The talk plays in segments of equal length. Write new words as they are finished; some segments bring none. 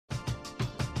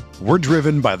We're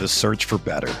driven by the search for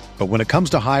better. But when it comes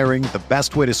to hiring, the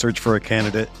best way to search for a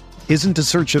candidate isn't to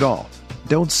search at all.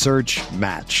 Don't search,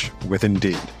 match with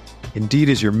Indeed. Indeed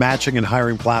is your matching and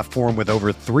hiring platform with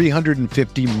over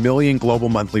 350 million global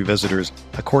monthly visitors,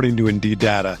 according to Indeed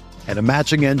data, and a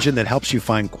matching engine that helps you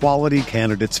find quality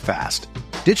candidates fast.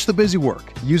 Ditch the busy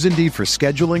work. Use Indeed for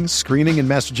scheduling, screening, and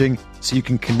messaging so you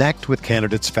can connect with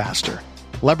candidates faster.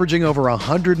 Leveraging over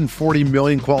 140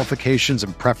 million qualifications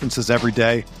and preferences every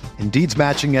day, Indeed's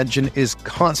matching engine is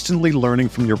constantly learning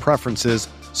from your preferences,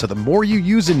 so the more you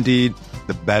use Indeed,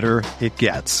 the better it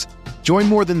gets. Join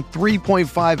more than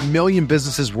 3.5 million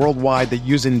businesses worldwide that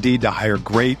use Indeed to hire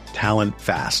great talent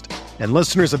fast. And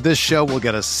listeners of this show will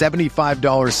get a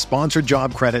 $75 sponsored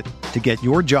job credit to get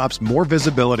your jobs more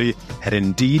visibility at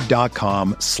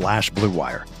Indeed.com/Blue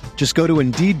Wire. Just go to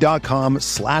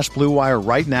Indeed.com/Blue Wire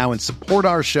right now and support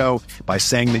our show by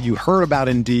saying that you heard about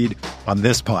Indeed on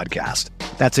this podcast.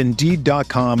 That's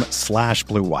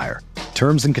Indeed.com/Blue Wire.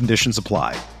 Terms and conditions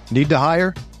apply. Need to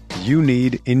hire? You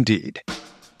need Indeed.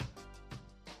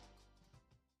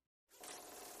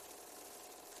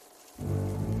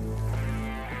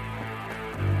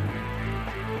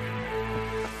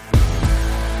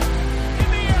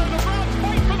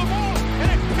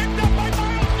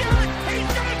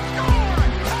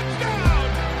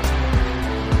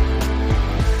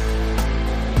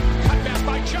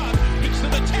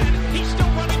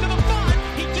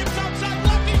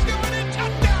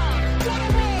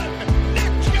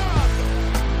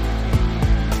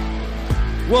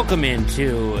 Welcome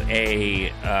into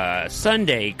a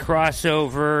Sunday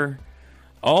crossover,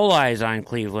 All Eyes on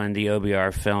Cleveland, the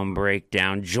OBR film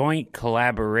breakdown, joint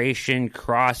collaboration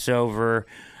crossover,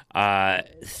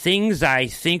 Things I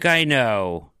Think I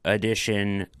Know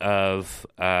edition of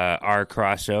our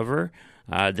crossover.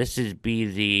 This would be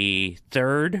the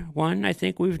third one I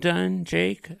think we've done,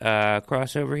 Jake,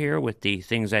 crossover here with the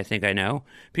Things I Think I Know.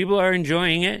 People are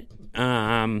enjoying it.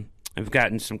 I've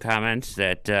gotten some comments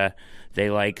that they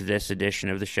like this edition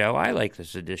of the show. I like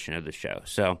this edition of the show.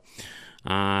 So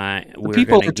we're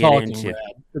going to get into Brad.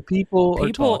 The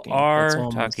people are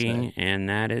talking, and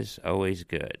that is always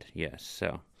good. Yes.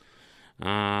 So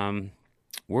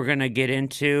we're going to get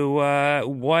into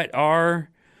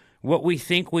what we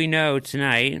think we know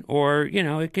tonight, or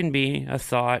it can be a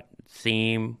thought,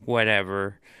 theme,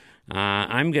 whatever.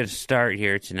 I'm going to start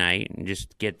here tonight and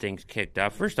just get things kicked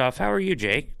off. First off, how are you,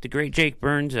 Jake? The great Jake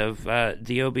Burns of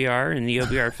the OBR and the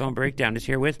OBR Film Breakdown is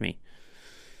here with me.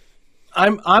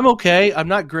 I'm okay. I'm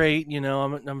not great.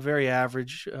 I'm very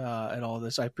average at all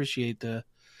this. I appreciate the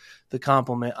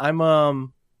compliment.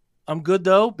 I'm good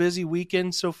though. Busy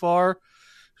weekend so far.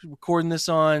 Recording this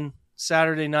on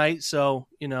Saturday night, so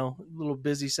a little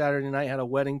busy Saturday night. Had a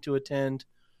wedding to attend.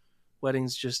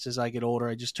 Weddings, just as I get older,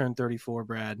 I just turned 34,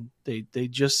 Brad. They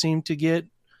just seem to get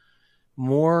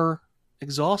more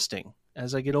exhausting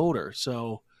as I get older.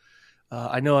 So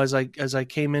I know as I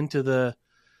came into the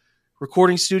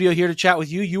recording studio here to chat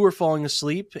with you, you were falling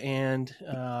asleep, and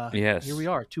yes, here we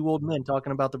are, two old men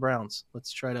talking about the Browns.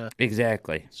 Let's try to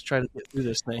get through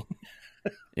this thing.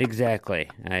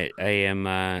 Exactly.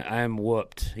 I'm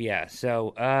whooped. Yeah.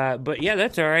 So, but yeah,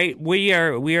 that's all right. We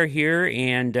are here,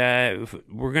 and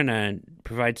we're gonna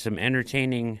provide some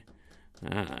entertaining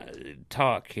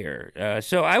talk here.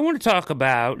 So I want to talk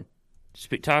about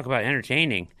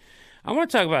entertaining. I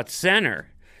want to talk about center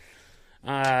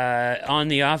on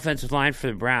the offensive line for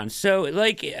the Browns. So,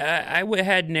 I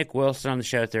had Nick Wilson on the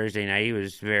show Thursday night. He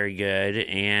was very good,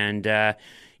 and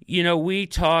we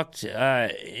talked,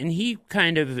 and he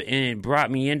kind of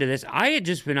brought me into this. I had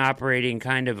just been operating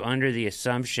kind of under the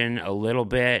assumption a little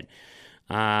bit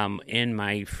in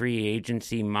my free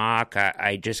agency mock.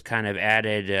 I just kind of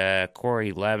added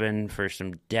Corey Levin for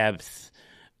some depth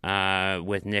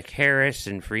with Nick Harris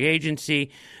in free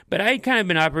agency. But I had kind of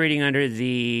been operating under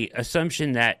the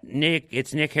assumption that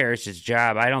it's Nick Harris's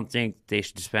job. I don't think they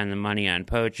should spend the money on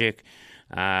Pochik.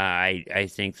 I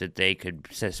think that they could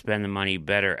spend the money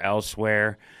better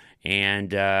elsewhere.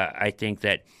 And I think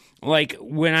that,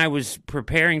 when I was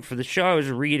preparing for the show, I was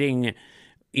reading,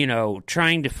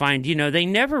 trying to find, they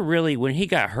never really, when he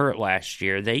got hurt last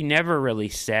year, they never really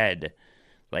said,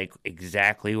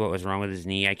 exactly what was wrong with his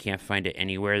knee. I can't find it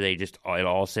anywhere. It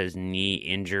all says knee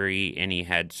injury, and he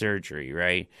had surgery,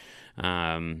 right?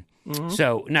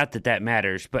 So, not that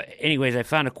matters, but anyways, I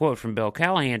found a quote from Bill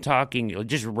Callahan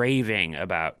just raving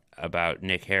about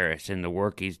Nick Harris and the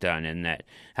work he's done, and that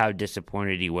how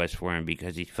disappointed he was for him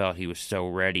because he felt he was so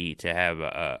ready to have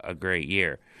a great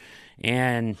year.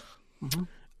 And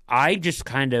I just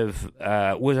kind of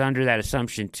was under that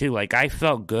assumption too. I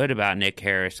felt good about Nick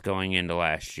Harris going into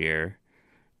last year.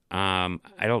 I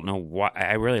don't know why.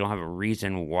 I really don't have a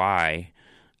reason why.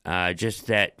 Just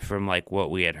that from like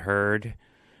what we had heard,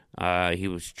 he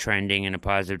was trending in a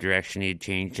positive direction. He had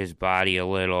changed his body a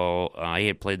little. He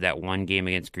had played that one game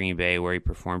against Green Bay where he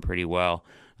performed pretty well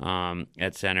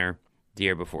at center the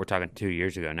year before. We're talking 2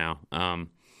 years ago now.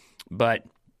 But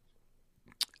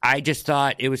I just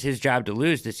thought it was his job to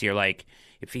lose this year. Like,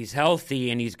 if he's healthy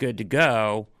and he's good to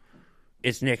go,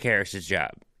 it's Nick Harris's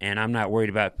job. And I'm not worried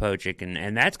about Pochick.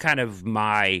 And that's kind of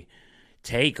my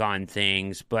take on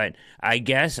things. But I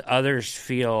guess others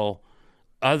feel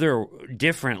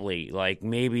differently. Like,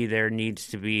 maybe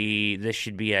this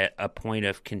should be a point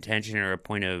of contention or a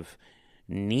point of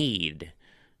need.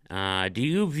 Do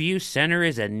you view center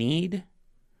as a need?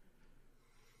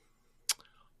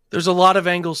 There's a lot of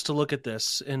angles to look at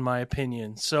this, in my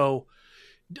opinion. So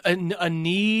a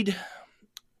need,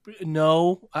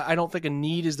 no, I don't think a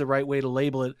need is the right way to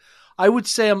label it. I would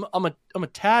say I'm a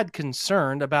tad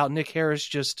concerned about Nick Harris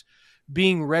just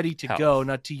being ready to go.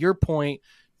 Now, to your point,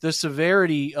 the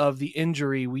severity of the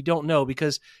injury, we don't know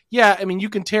because, yeah, I mean, you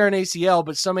can tear an ACL,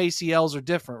 but some ACLs are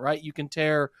different, right? You can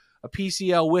tear a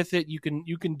PCL with it. You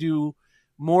can do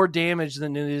more damage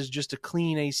than it is just a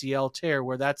clean ACL tear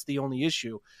where that's the only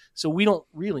issue. So we don't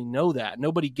really know that.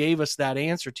 Nobody gave us that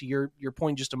answer to your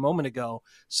point just a moment ago.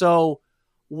 So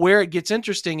where it gets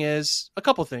interesting is a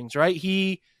couple things, right?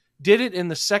 He did it on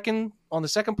the second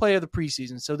play of the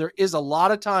preseason. So there is a lot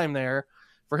of time there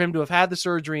for him to have had the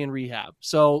surgery and rehab.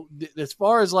 So as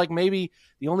far as like maybe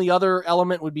the only other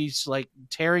element would be like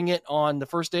tearing it on the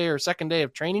first day or second day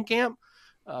of training camp.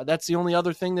 That's the only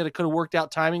other thing that it could have worked out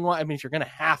timing-wise. I mean, if you're going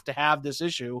to have this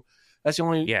issue, that's the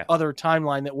only other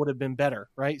timeline that would have been better,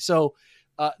 right? So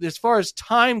as far as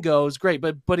time goes, great.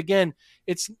 But again,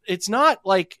 it's not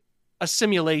like a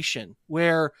simulation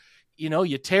where,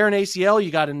 you tear an ACL,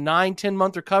 you got a 9-10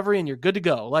 month recovery, and you're good to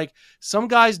go. Like, some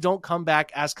guys don't come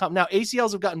back as now,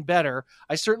 ACLs have gotten better.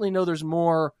 I certainly know there's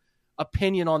more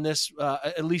opinion on this,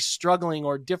 at least struggling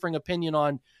or differing opinion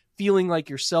on feeling like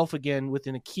yourself again with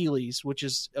an Achilles, which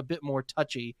is a bit more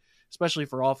touchy, especially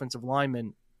for offensive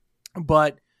linemen.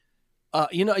 But,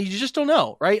 you just don't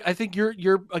know, right? I think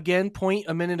your again, point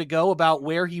a minute ago about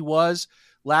where he was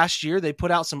last year. They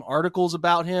put out some articles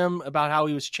about him, about how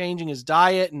he was changing his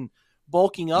diet and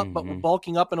bulking up, but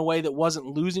bulking up in a way that wasn't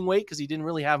losing weight because he didn't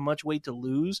really have much weight to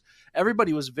lose.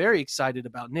 Everybody was very excited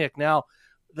about Nick. Now,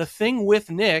 the thing with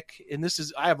Nick, and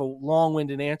I have a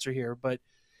long-winded answer here, but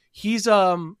he's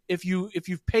if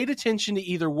you've paid attention to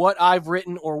either what I've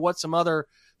written or what some other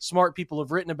smart people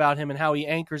have written about him and how he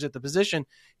anchors at the position,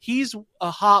 he's a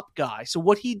hop guy. So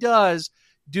what he does,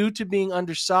 due to being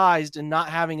undersized and not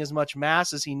having as much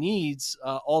mass as he needs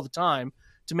all the time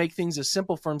to make things as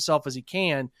simple for himself as he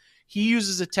can, he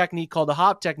uses a technique called the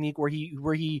hop technique where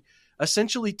he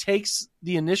essentially takes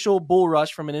the initial bull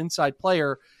rush from an inside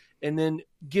player and then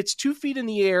gets 2 feet in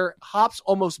the air, hops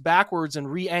almost backwards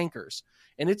and re-anchors.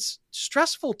 And it's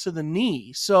stressful to the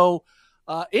knee. So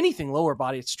anything lower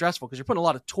body, it's stressful because you're putting a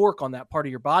lot of torque on that part of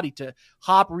your body to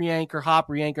hop, re-anchor.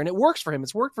 And it works for him.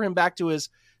 It's worked for him back to his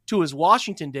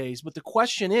Washington days. But the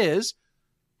question is,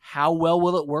 how well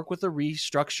will it work with a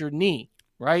restructured knee,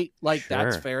 right? Like, sure.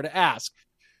 That's fair to ask.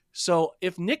 So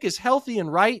if Nick is healthy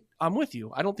and right, I'm with you.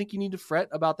 I don't think you need to fret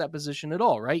about that position at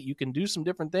all, right? You can do some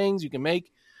different things. You can make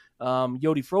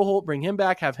Yodi Froholt, bring him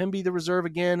back, have him be the reserve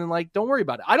again, and don't worry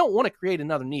about it. I don't want to create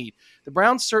another need. The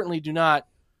Browns certainly do not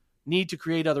need to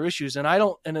create other issues, and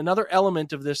another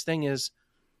element of this thing is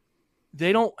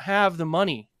they don't have the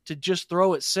money to just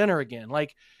throw at center again.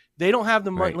 Like, they don't have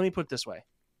the money. Right. Let me put it this way.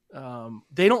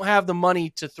 They don't have the money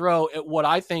to throw at what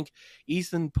I think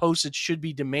Ethan Posich should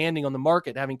be demanding on the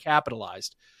market, having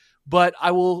capitalized. But I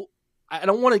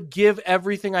don't want to give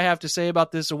everything I have to say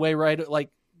about this away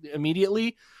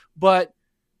immediately. But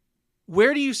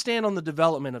where do you stand on the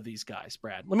development of these guys,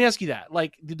 Brad? Let me ask you that.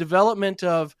 Like, the development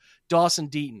of Dawson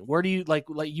Deaton, where do you like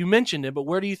you mentioned it, but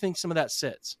where do you think some of that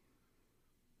sits?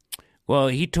 Well,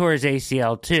 he tore his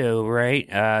ACL too, right?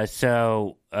 I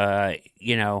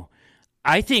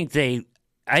think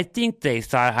they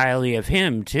thought highly of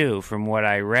him too, from what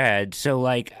I read. So,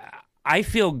 I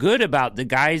feel good about the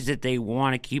guys that they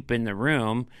want to keep in the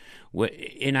room.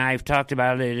 And I've talked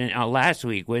about it last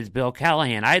week with Bill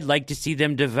Callahan. I'd like to see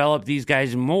them develop these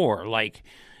guys more,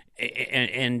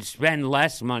 and spend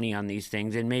less money on these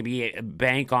things, and maybe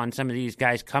bank on some of these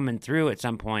guys coming through at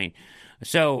some point.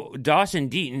 So Dawson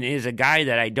Deaton is a guy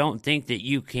that I don't think that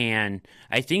you can.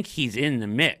 I think he's in the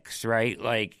mix, right?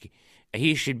 Like,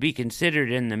 he should be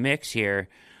considered in the mix here.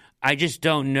 I just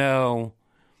don't know.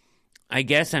 I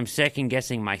guess I'm second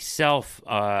guessing myself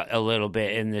a little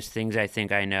bit in this things I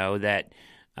think I know, that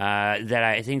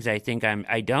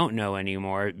I don't know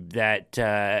anymore. That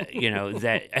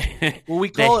that Well, we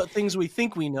call it things we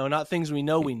think we know, not things we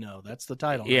know we know. That's the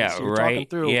title. Right? Yeah, So you're right. talking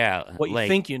through what you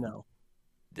think you know.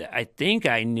 I think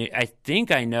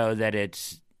I know that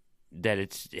it's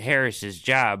Harris's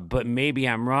job, but maybe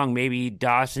I'm wrong. Maybe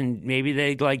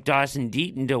they like Dawson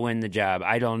Deaton to win the job.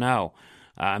 I don't know.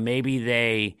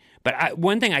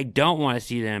 One thing I don't want to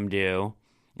see them do,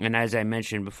 and as I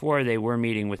mentioned before, they were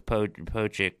meeting with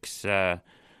Pochik's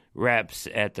reps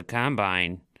at the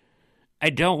combine. I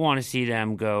don't want to see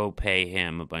them go pay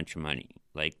him a bunch of money.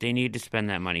 Like, they need to spend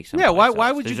that money someplace else.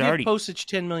 Why would you give Posich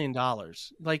 $10 million?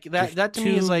 Like that to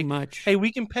me is like, hey,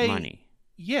 we can pay money.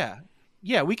 Yeah,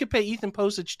 we could pay Ethan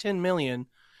Posich $10 million,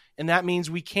 and that means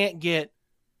we can't get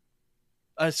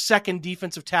a second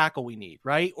defensive tackle we need,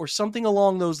 right? Or something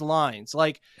along those lines.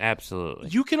 Like, absolutely,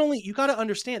 you got to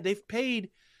understand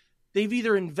they've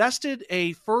either invested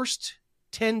a first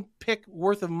 10 pick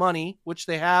worth of money, which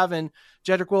they have in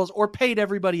Jedrick Wills, or paid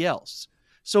everybody else.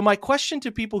 So my question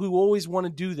to people who always want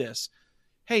to do this,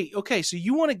 hey, okay, so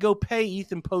you want to go pay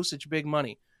Ethan Posich big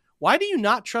money. Why do you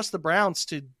not trust the Browns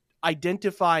to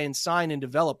identify and sign and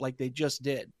develop like they just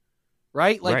did?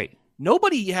 Right? Like,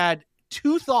 Nobody had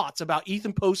two thoughts about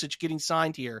Ethan Posich getting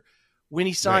signed here when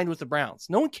he signed with the Browns.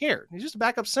 No one cared. He's just a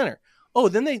backup center. Oh,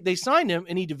 then they signed him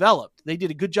and he developed. They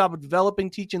did a good job of developing,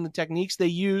 teaching the techniques they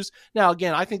use. Now,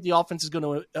 again, I think the offense is going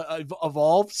to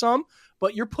evolve some,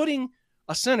 but you're putting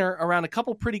a center around a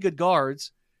couple pretty good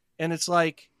guards, and it's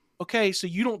like, okay, so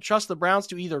you don't trust the Browns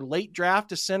to either late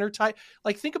draft a center type.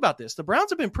 Like, think about this. The Browns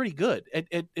have been pretty good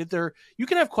at their, you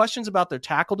can have questions about their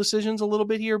tackle decisions a little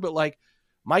bit here, but like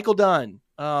Michael Dunn,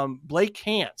 Blake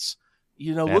Hance,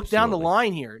 look down the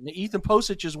line here. Ethan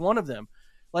Posich is one of them.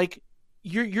 Like,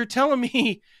 you're telling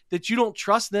me that you don't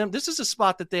trust them. This is a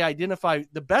spot that they identify.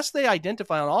 The best they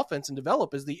identify on offense and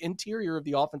develop is the interior of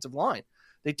the offensive line.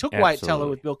 They took Wyatt Teller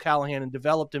with Bill Callahan and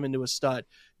developed him into a stud.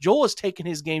 Joel has taken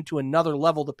his game to another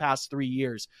level the past 3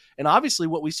 years. And obviously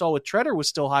what we saw with Treader was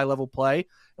still high-level play,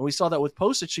 and we saw that with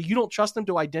Posich. So you don't trust them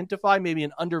to identify maybe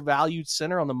an undervalued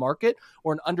center on the market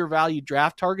or an undervalued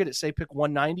draft target at, say, pick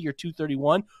 190 or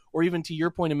 231, or even, to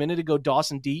your point a minute ago,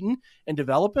 Dawson Deaton, and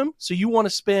develop him. So you want to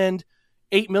spend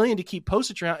 $8 million to keep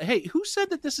Posich around. Hey, who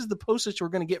said that this is the Posich we're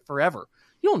going to get forever?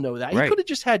 You don't know that. He could have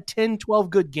just had 10,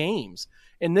 12 good games.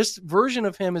 And this version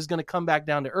of him is going to come back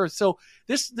down to earth. So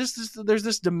there's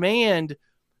this demand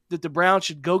that the Browns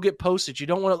should go get Posich. You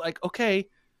don't want to, like, okay,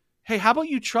 hey, how about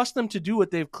you trust them to do what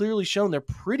they've clearly shown they're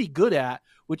pretty good at,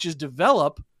 which is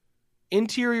develop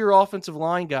interior offensive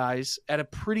line guys at a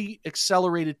pretty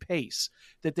accelerated pace,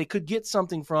 that they could get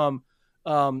something from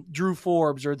Drew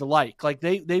Forbes or the like. Like,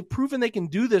 they've proven they can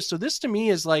do this. So this to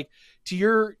me is like, to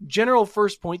your general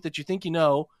first point that you think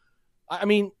I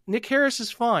mean, Nick Harris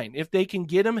is fine. If they can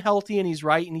get him healthy and he's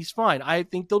right and he's fine, I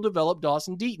think they'll develop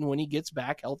Dawson Deaton when he gets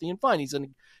back healthy and fine. He's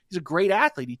a great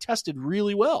athlete. He tested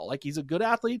really well. Like, he's a good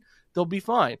athlete. They'll be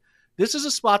fine. This is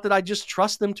a spot that I just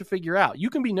trust them to figure out. You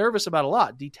can be nervous about a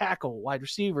lot. D-tackle, wide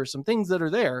receiver, some things that are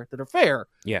there that are fair.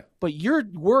 Yeah. But you're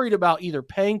worried about either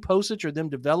paying Posich or them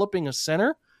developing a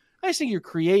center. I just think you're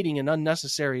creating an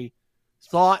unnecessary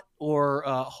thought or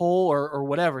hole or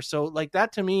whatever. So, like,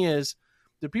 that to me is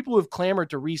the people who have clamored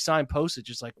to re-sign Posich.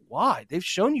 Is like, why? They've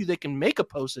shown you they can make a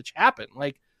Posich happen.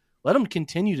 Like, let them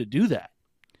continue to do that.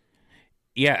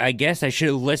 Yeah, I guess I should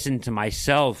have listened to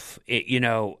myself,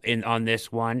 on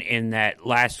this one. In that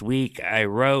last week, I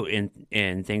wrote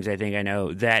in Things I Think I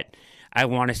Know that I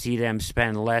want to see them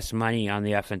spend less money on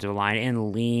the offensive line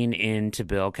and lean into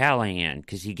Bill Callahan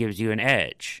because he gives you an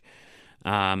edge.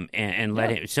 And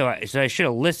let him. So I should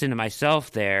have listened to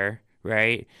myself there,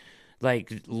 right?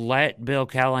 Like, let Bill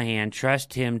Callahan,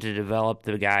 trust him to develop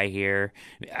the guy here.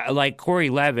 Like, Corey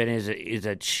Levin is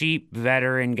a cheap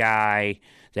veteran guy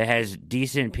that has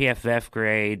decent PFF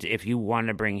grades. If you want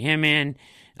to bring him in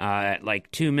at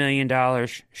like $2 million,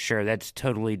 sure, that's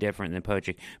totally different than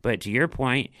Pochik. But to your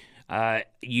point,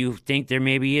 you think there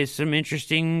maybe is some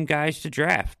interesting guys to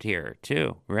draft here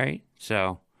too, right?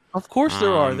 So, of course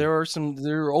there are. There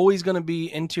are always going to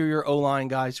be interior O-line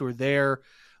guys who are there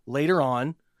later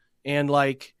on. And,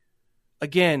 like,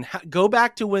 again, go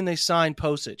back to when they signed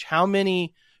Posich. How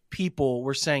many people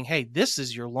were saying, hey, this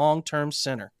is your long-term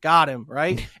center? Got him,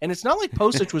 right? And it's not like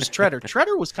Posich was Treader.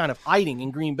 Treader was kind of hiding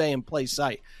in Green Bay in plain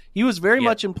sight. He was very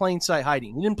much in plain sight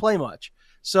hiding. He didn't play much.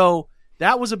 So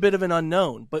that was a bit of an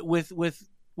unknown. But with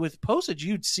Posich,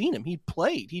 you'd seen him. He'd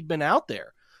played. He'd been out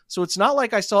there. So it's not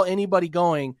like I saw anybody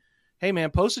going, hey, man,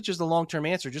 Posich is the long-term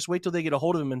answer. Just wait till they get a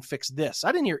hold of him and fix this.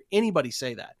 I didn't hear anybody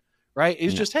say that. Right?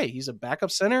 It's just, hey, he's a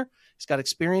backup center. He's got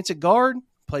experience at guard.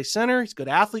 play center. He's a good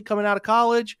athlete coming out of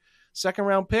college, second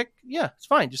round pick. Yeah, it's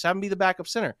fine. Just have him be the backup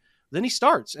center. Then he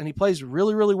starts and he plays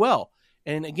really, really well.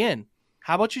 And again,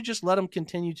 how about you just let him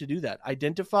continue to do that?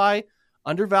 Identify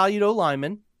undervalued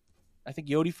O-linemen. I think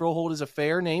Yodi Froholt is a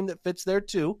fair name that fits there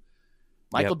too.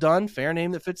 Michael Dunn, fair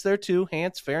name that fits there too.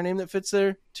 Hance, fair name that fits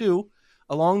there too.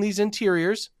 Along these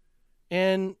interiors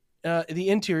and the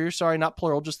interior, sorry, not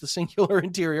plural, just the singular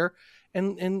interior,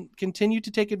 and continue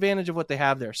to take advantage of what they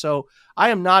have there. So I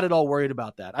am not at all worried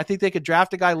about that. I think they could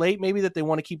draft a guy late, maybe that they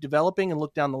want to keep developing and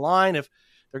look down the line. If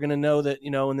they're going to know that,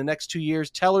 in the next 2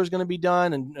 years, Teller's going to be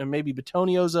done and maybe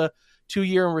Batonio's a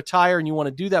 2-year and retire, and you want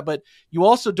to do that. But you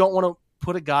also don't want to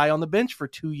put a guy on the bench for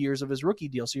 2 years of his rookie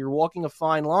deal. So you're walking a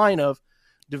fine line of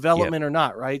development or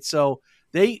not, right? So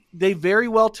they very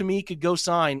well, to me, could go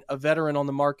sign a veteran on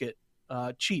the market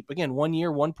cheap. Again, 1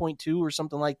 year, 1.2 or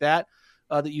something like that,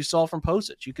 that you saw from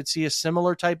Posich. You could see a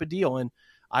similar type of deal. And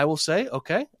I will say,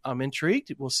 okay, I'm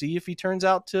intrigued. We'll see if he turns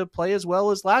out to play as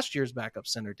well as last year's backup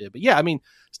center did. But yeah, I mean,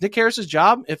 it's Nick Harris's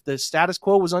job. If the status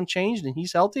quo was unchanged and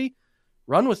he's healthy,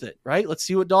 run with it, right? Let's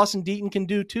see what Dawson Deaton can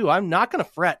do too. I'm not going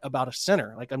to fret about a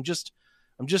center. Like I'm just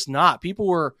not. People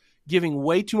were giving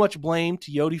way too much blame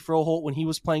to Yodi Froholt when he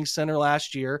was playing center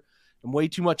last year, and way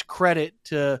too much credit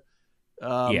to,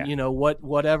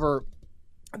 whatever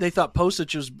they thought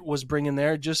Posich was bringing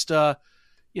there. Just, I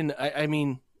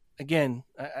mean, again,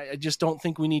 I just don't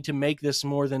think we need to make this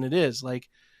more than it is. Like,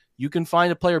 you can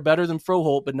find a player better than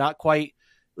Froholt, but not quite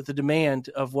with the demand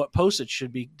of what Posich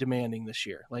should be demanding this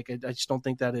year. Like, I just don't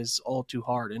think that is all too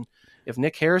hard. And if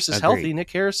Nick Harris is healthy, Nick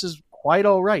Harris is quite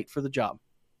all right for the job.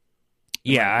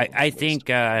 Yeah, I think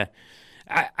I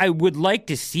would like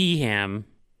to see him.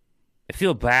 I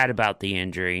feel bad about the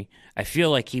injury. I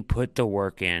feel like he put the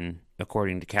work in,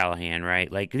 according to Callahan,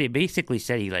 right? Like, they basically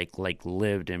said he like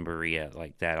lived in Berea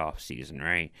like that off season,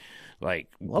 right? Like,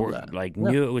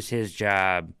 knew it was his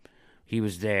job. He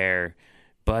was there,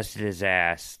 busted his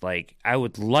ass. Like, I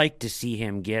would like to see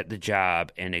him get the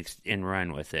job and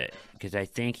run with it, because I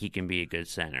think he can be a good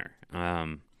center.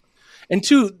 And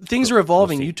two, things are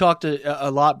evolving. You talked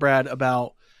a lot, Brad,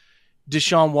 about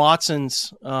Deshaun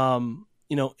Watson's,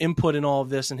 input in all of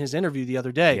this in his interview the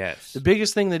other day. Yes. The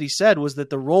biggest thing that he said was that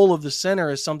the role of the center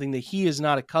is something that he is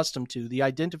not accustomed to. The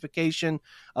identification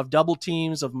of double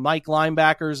teams, of Mike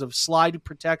linebackers, of slide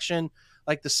protection,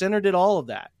 like the center did all of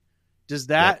that. Does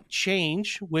that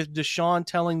change with Deshaun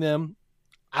telling them,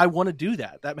 I want to do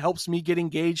that? That helps me get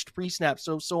engaged pre-snap,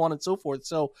 so on and so forth.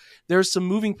 So there's some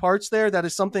moving parts there. That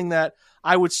is something that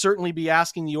I would certainly be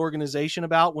asking the organization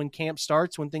about when camp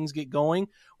starts, when things get going.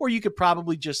 Or you could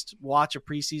probably just watch a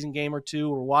preseason game or two,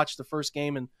 or watch the first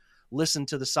game and listen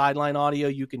to the sideline audio.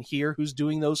 You can hear who's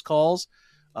doing those calls.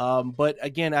 But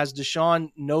again, as Deshaun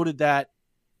noted that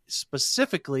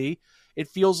specifically, it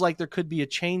feels like there could be a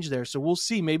change there. So we'll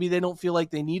see. Maybe they don't feel like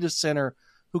they need a center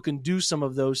who can do some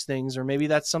of those things, or maybe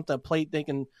that's something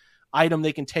item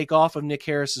they can take off of Nick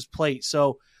Harris's plate.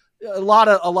 So a lot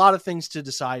of things to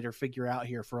decide or figure out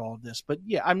here for all of this. But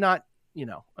yeah, I'm not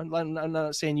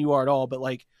saying you are at all, but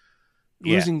like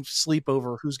losing sleep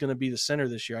over who's going to be the center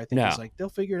this year. I think it's like, they'll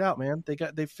figure it out, man.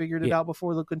 They figured it out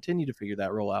before. They'll continue to figure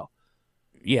that role out.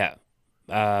 Yeah.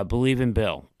 Believe in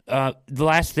Bill. The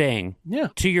last thing,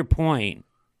 to your point,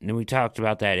 and we talked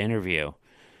about that interview,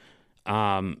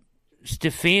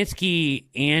 Stefanski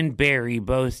and Barry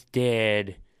both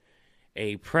did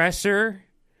a presser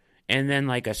and then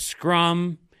like a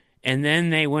scrum, and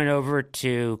then they went over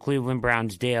to Cleveland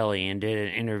Browns Daily and did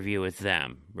an interview with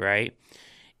them, right?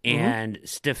 And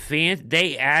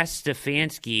they asked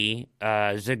Stefanski,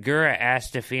 Zagura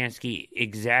asked Stefanski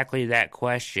exactly that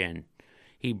question.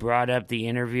 He brought up the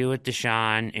interview with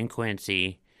Deshaun and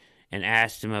Quincy and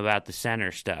asked him about the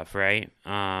center stuff, right?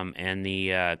 And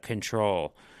the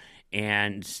control.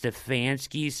 And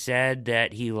Stefanski said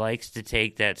that he likes to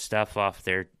take that stuff off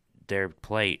their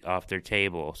plate, off their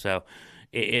table. So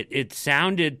it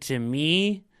sounded to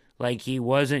me like he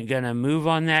wasn't going to move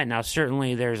on that. Now,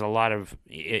 certainly there's a lot of –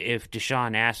 if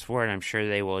Deshaun asks for it, I'm sure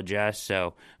they will adjust,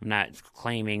 so I'm not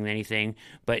claiming anything.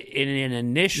 But in an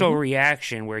initial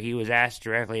reaction where he was asked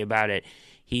directly about it,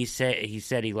 he said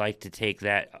he liked to take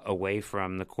that away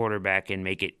from the quarterback and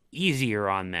make it easier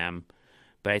on them.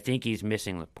 But I think he's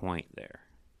missing the point there.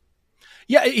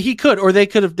 Yeah, he could, or they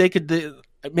could.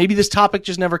 Maybe this topic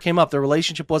just never came up. The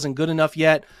relationship wasn't good enough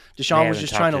yet. Deshaun was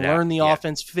just trying to learn the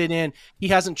offense, fit in. He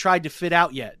hasn't tried to fit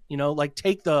out yet. Like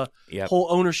take the whole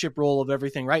ownership role of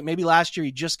everything, right? Maybe last year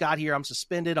he just got here. I'm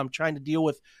suspended. I'm trying to deal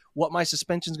with what my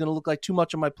suspension is going to look like. Too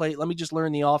much on my plate. Let me just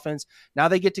learn the offense. Now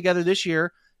they get together this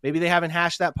year. maybe they haven't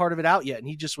hashed that part of it out yet, and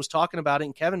he just was talking about it,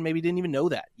 and Kevin maybe didn't even know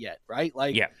that yet, right?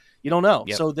 Like, you don't know.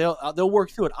 Yep. So they'll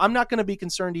work through it. I'm not going to be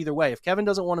concerned either way. If Kevin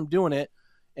doesn't want him doing it,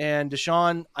 and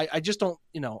Deshaun, I just don't,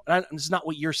 it's not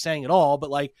what you're saying at all, but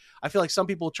like, I feel like some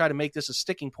people try to make this a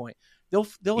sticking point.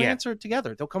 They'll answer it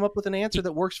together. They'll come up with an answer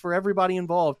that works for everybody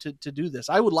involved to do this.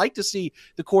 I would like to see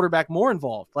the quarterback more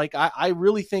involved. Like, I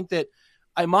really think that,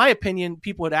 in my opinion,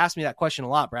 people would ask me that question a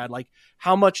lot, Brad. Like,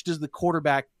 how much does the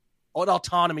quarterback, what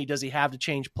autonomy does he have to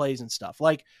change plays and stuff?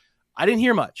 Like, I didn't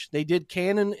hear much. They did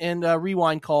canon and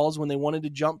rewind calls when they wanted to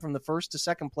jump from the first to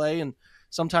second play and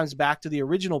sometimes back to the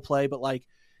original play, but like,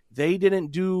 they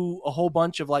didn't do a whole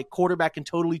bunch of like quarterback can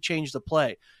totally change the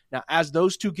play. Now, as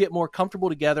those two get more comfortable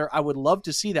together, I would love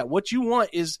to see that. What you want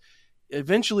is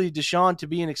eventually Deshaun to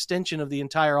be an extension of the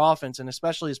entire offense, and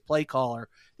especially his play caller,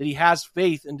 that he has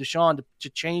faith in Deshaun to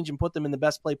change and put them in the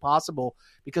best play possible.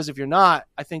 Because if you're not,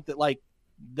 I think that like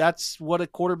that's what a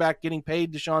quarterback getting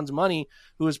paid Deshaun's money,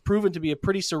 who has proven to be a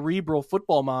pretty cerebral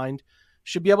football mind,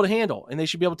 should be able to handle, and they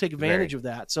should be able to take advantage of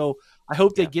that. So I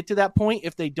hope they get to that point.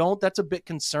 If they don't, that's a bit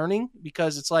concerning,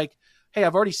 because it's like, hey,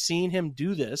 I've already seen him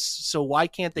do this, so why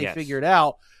can't they figure it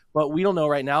out? But we don't know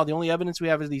right now. The only evidence we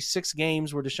have is these 6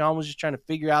 games where Deshaun was just trying to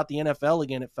figure out the NFL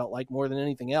again, it felt like, more than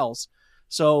anything else.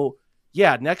 So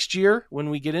yeah, next year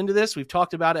when we get into this, we've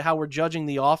talked about it, how we're judging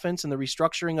the offense and the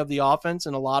restructuring of the offense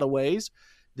in a lot of ways.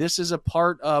 This is a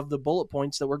part of the bullet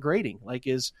points that we're grading, like,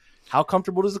 is how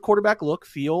comfortable does the quarterback look,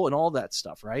 feel, and all that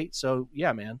stuff, right? So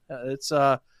yeah, man, it's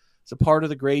a part of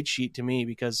the grade sheet to me,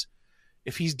 because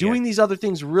if he's doing these other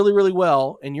things really, really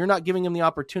well and you're not giving him the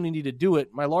opportunity to do it,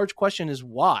 my large question is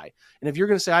why? And if you're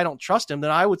going to say I don't trust him,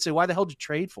 then I would say, why the hell did you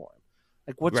trade for him?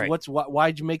 Like,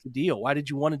 why did you make the deal? Why did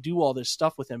you want to do all this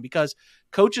stuff with him? Because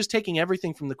coaches taking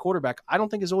everything from the quarterback, I don't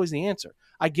think is always the answer.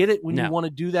 I get it when you want to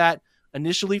do that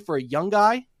initially for a young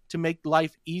guy to make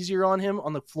life easier on him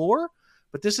on the floor,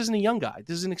 but this isn't a young guy.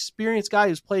 This is an experienced guy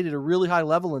who's played at a really high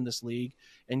level in this league,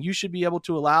 and you should be able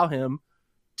to allow him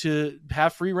to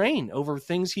have free reign over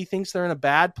things he thinks they're in a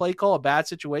bad play call, a bad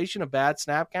situation, a bad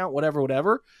snap count,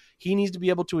 whatever. He needs to be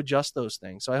able to adjust those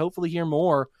things. So I hopefully hear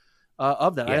more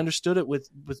of that. I understood it with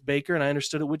Baker, and I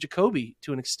understood it with Jacoby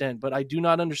to an extent, but I do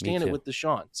not understand it with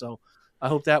Deshaun. So I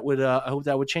hope that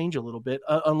would change a little bit,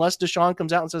 unless Deshaun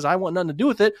comes out and says, I want nothing to do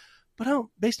with it. But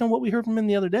based on what we heard from him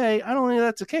the other day, I don't think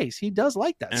that's the case. He does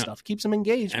like that stuff. Keeps him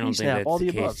engaged. I don't think that's all the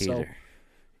the above. case either.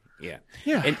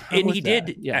 Yeah. And he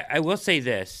did. Yeah. I will say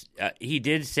this. He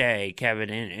did say, Kevin,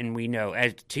 and we know,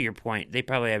 as to your point, they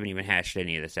probably haven't even hashed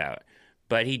any of this out.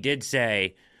 But he did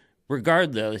say,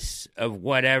 regardless of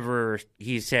whatever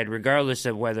he said, regardless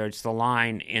of whether it's the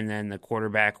line and then the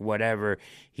quarterback, whatever,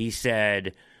 he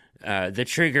said, the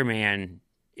trigger man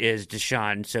is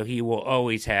Deshaun, so he will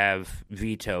always have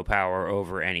veto power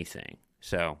over anything.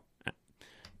 So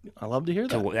I love to hear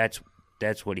that. So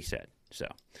that's what he said. So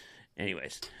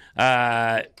anyways,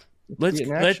 let's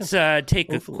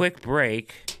take a quick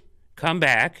break, come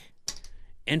back,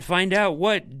 and find out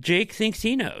what Jake thinks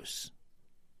he knows.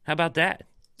 How about that?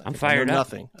 I'm fired up.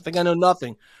 Nothing. I think I know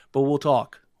nothing, but we'll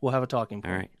talk. We'll have a talking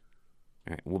point. All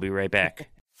right. We'll be right back.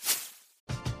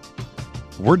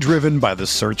 We're driven by the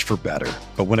search for better.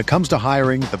 But when it comes to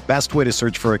hiring, the best way to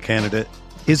search for a candidate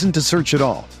isn't to search at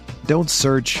all. Don't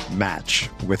search, match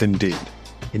with Indeed.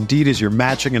 Indeed is your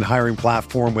matching and hiring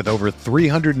platform with over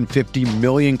 350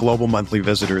 million global monthly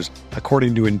visitors,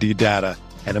 according to Indeed data,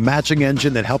 and a matching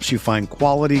engine that helps you find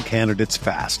quality candidates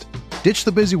fast. Ditch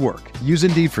the busy work. Use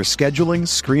Indeed for scheduling,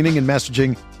 screening, and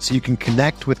messaging so you can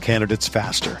connect with candidates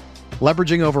faster.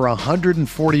 Leveraging over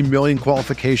 140 million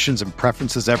qualifications and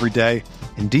preferences every day,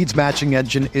 Indeed's matching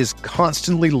engine is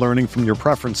constantly learning from your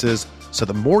preferences, so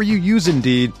the more you use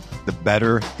Indeed, the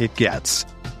better it gets.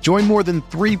 Join more than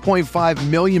 3.5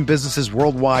 million businesses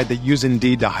worldwide that use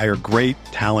Indeed to hire great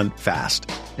talent fast.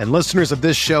 And listeners of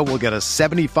this show will get a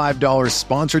 $75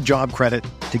 sponsored job credit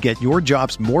to get your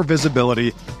jobs more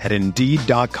visibility at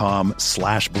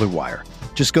Indeed.com/Blue Wire.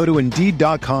 Just go to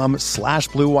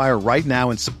Indeed.com/Blue Wire right now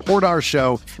and support our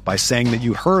show by saying that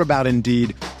you heard about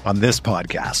Indeed on this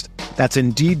podcast. That's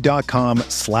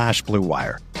Indeed.com/Blue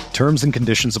Wire. Terms and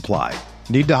conditions apply.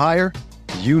 Need to hire?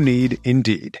 You need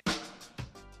Indeed.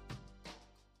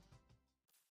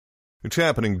 It's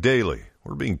happening daily.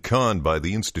 We're being conned by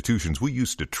the institutions we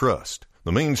used to trust.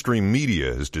 The mainstream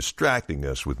media is distracting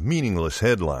us with meaningless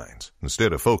headlines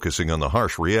instead of focusing on the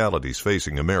harsh realities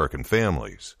facing American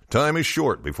families. Time is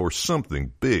short before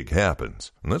something big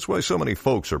happens, and that's why so many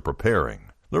folks are preparing.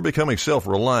 They're becoming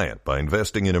self-reliant by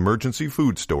investing in emergency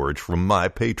food storage from My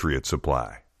Patriot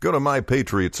Supply. Go to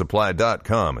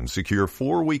MyPatriotSupply.com and secure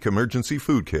 4-week emergency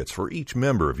food kits for each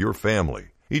member of your family.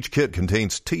 Each kit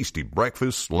contains tasty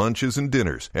breakfasts, lunches, and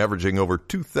dinners, averaging over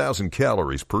 2,000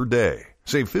 calories per day.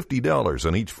 Save $50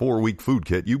 on each 4-week food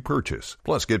kit you purchase.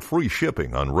 Plus, get free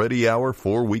shipping on Ready Hour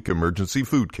 4-week emergency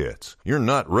food kits. You're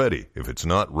not ready if it's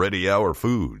not Ready Hour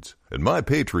Foods. At My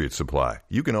Patriot Supply,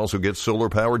 you can also get solar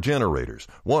power generators,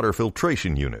 water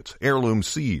filtration units, heirloom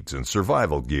seeds, and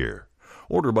survival gear.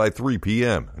 Order by 3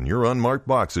 p.m. and your unmarked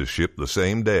boxes ship the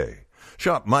same day.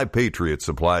 Shop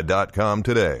MyPatriotSupply.com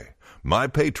today.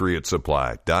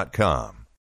 MyPatriotSupply.com.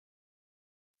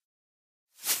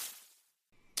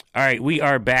 All right, we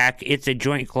are back. It's a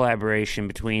joint collaboration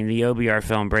between the OBR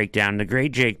Film Breakdown, the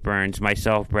great Jake Burns,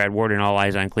 myself, Brad Ward, and All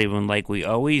Eyes on Cleveland, like we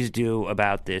always do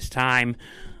about this time.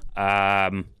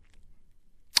 It's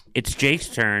Jake's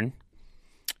turn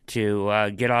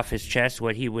to get off his chest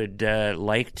what he would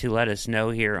like to let us know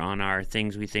here on our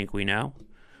Things We Think We Know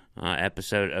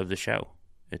episode of the show.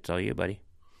 It's all you, buddy.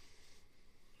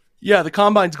 Yeah, the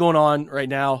combine's going on right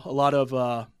now. A lot of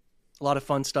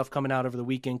fun stuff coming out over the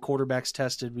weekend. Quarterbacks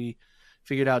tested. We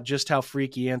figured out just how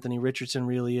freaky Anthony Richardson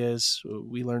really is.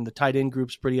 We learned the tight end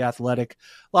group's pretty athletic.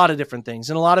 A lot of different things.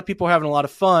 And a lot of people are having a lot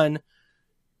of fun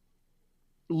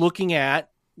looking at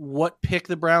what pick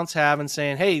the Browns have and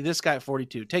saying, hey, this guy at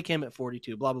 42, take him at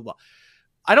 42, blah, blah, blah.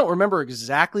 I don't remember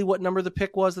exactly what number the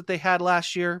pick was that they had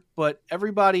last year, but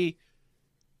everybody,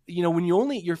 when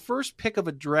your first pick of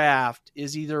a draft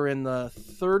is either in the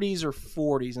 30s or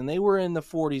 40s, and they were in the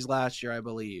 40s last year, I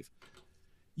believe.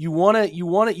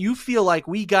 You feel like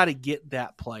we got to get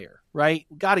that player, right?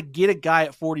 We got to get a guy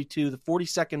at 42, the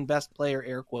 42nd best player,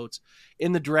 air quotes,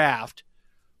 in the draft.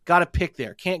 Got to pick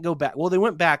there. Can't go back. Well, they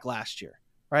went back last year,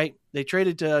 right? They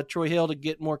traded to Troy Hill to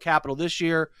get more capital this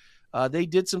year. They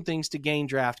did some things to gain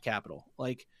draft capital.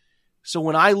 So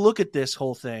when I look at this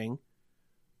whole thing,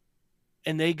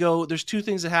 and they go, there's two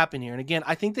things that happen here. And again,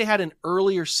 I think they had an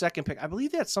earlier second pick. I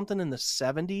believe they had something in the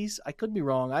 70s. I could be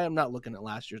wrong. I am not looking at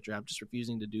last year's draft, just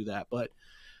refusing to do that. But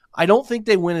I don't think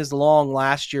they went as long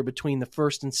last year between the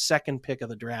first and second pick of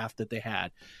the draft that they had.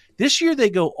 This year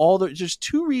they go there's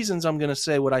two reasons I'm going to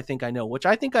say what I think I know. Which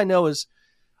I think I know is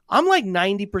I'm like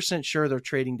 90% sure they're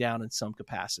trading down in some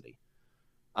capacity.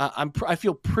 I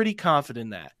feel pretty confident in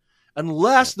that.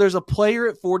 Unless there's a player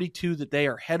at 42 that they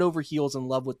are head over heels in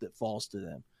love with that falls to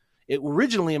them. It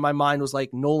originally in my mind was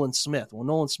like Nolan Smith. Well,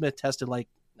 Nolan Smith tested like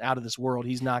out of this world.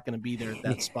 He's not going to be there at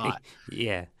that spot.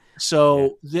 Yeah.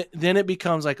 So then it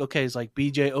becomes like, okay, it's like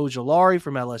BJ Ojolari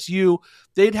from LSU.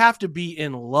 They'd have to be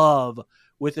in love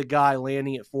with a guy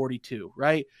landing at 42,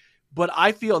 right? But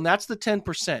I feel, and that's the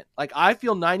 10%, like I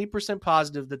feel 90%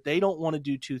 positive that they don't want to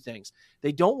do two things.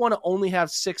 They don't want to only have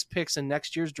 6 picks in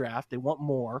next year's draft. They want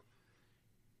more.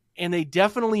 And they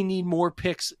definitely need more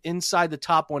picks inside the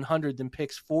top 100 than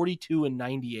picks 42 and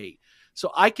 98.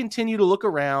 So I continue to look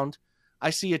around. I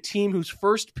see a team whose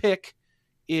first pick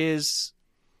is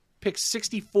pick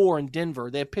 64 in Denver.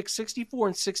 They have pick 64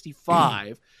 and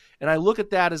 65. And I look at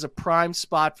that as a prime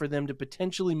spot for them to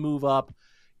potentially move up,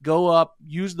 go up,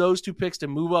 use those 2 picks to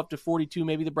move up to 42.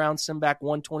 Maybe the Browns send back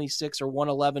 126 or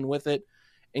 111 with it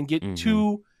and get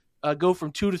go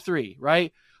from 2 to 3,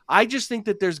 right? I just think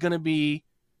that there's going to be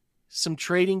some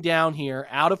trading down here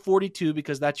out of 42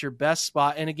 because that's your best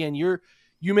spot. And again, you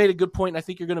made a good point, and I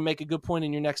think you're going to make a good point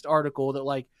in your next article that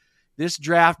like this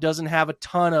draft doesn't have a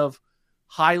ton of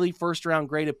highly first-round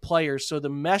graded players, so the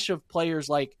mesh of players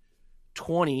like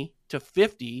 20 to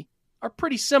 50 are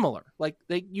pretty similar. Like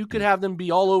you could have them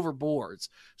be all over boards.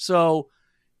 So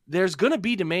there's going to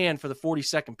be demand for the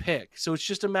 42nd pick. So it's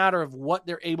just a matter of what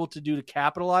they're able to do to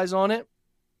capitalize on it.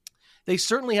 They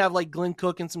certainly have like Glenn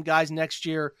Cook and some guys next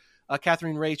year,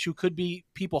 Catherine Rach, who could be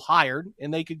people hired,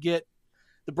 and they could get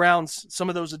the Browns some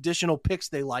of those additional picks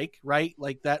they like, right?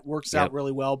 Like that works out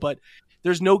really well, but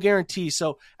there's no guarantee.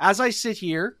 So as I sit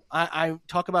here, I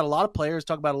talk about a lot of players,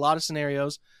 talk about a lot of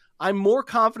scenarios. I'm more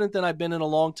confident than I've been in a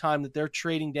long time that they're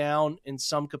trading down in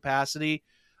some capacity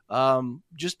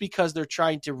just because they're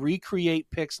trying to recreate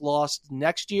picks lost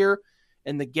next year.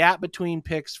 And the gap between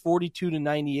picks 42 to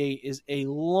 98 is a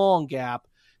long gap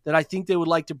that I think they would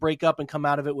like to break up and come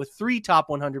out of it with 3 top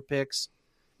 100 picks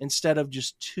instead of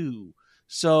just 2.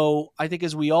 So I think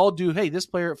as we all do, hey, this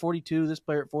player at 42, this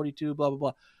player at 42, blah, blah,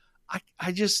 blah.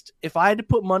 I just, if I had to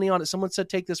put money on it, someone said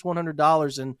take this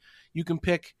 $100 and you can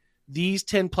pick these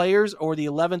 10 players or the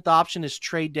 11th option is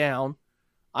trade down,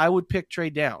 I would pick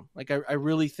trade down. Like I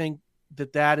really think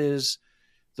that is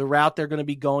the route they're going to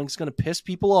be going. It's going to piss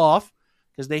people off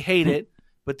because they hate it.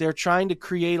 But they're trying to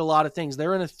create a lot of things.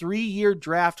 They're in a 3-year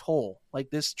draft hole.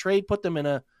 Like this trade put them in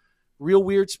a real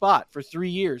weird spot for 3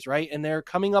 years, right? And they're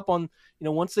coming up on,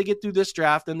 once they get through this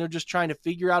draft, then they're just trying to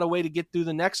figure out a way to get through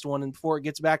the next one and before it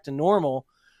gets back to normal.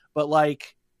 But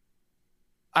like,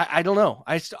 I don't know.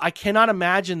 I cannot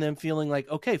imagine them feeling like,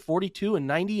 okay, 42 and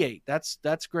 98.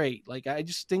 That's great. Like, I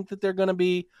just think that they're going to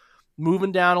be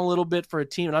moving down a little bit for a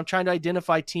team. And I'm trying to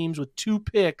identify teams with 2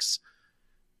 picks.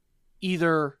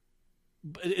 Either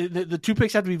the 2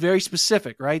 picks have to be very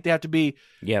specific, right? They have to be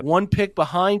 1 pick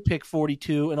behind pick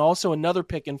 42 and also another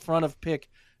pick in front of pick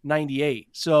 98.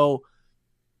 So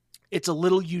it's a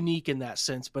little unique in that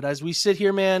sense. But as we sit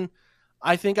here, man,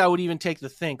 I think I would even take the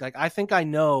think. Like, I think I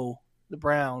know the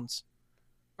Browns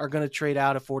are going to trade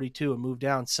out of 42 and move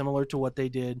down, similar to what they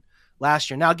did last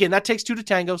year. Now, again, that takes 2 to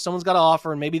tango. Someone's got to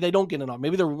offer, and maybe they don't get an offer.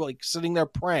 Maybe they're like sitting there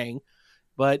praying,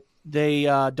 but they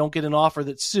don't get an offer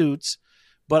that suits.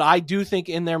 But I do think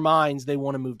in their minds they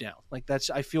want to move down. Like,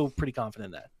 I feel pretty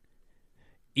confident in that.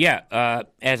 Yeah,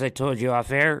 as I told you off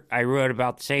air, I wrote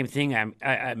about the same thing.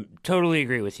 I totally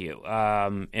agree with you.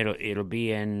 It'll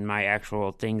be in my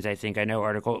actual things I think I know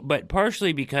article, but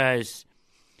partially because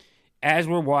as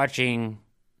we're watching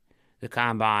the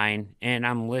combine and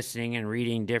I'm listening and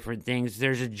reading different things,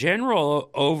 there's a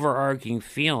general overarching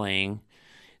feeling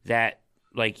that,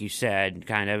 like you said,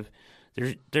 kind of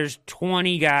there's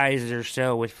 20 guys or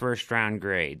so with first round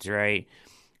grades, right?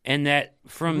 And that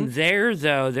from there,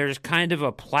 though, there's kind of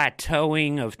a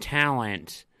plateauing of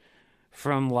talent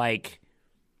from like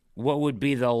what would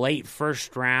be the late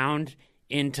first round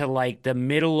into like the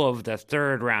middle of the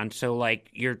third round. So like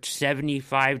your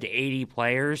 75 to 80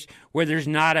 players where there's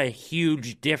not a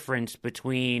huge difference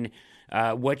between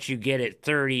what you get at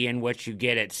 30 and what you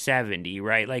get at 70,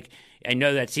 right? Like, I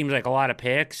know that seems like a lot of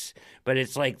picks, but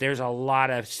it's like there's a lot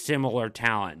of similar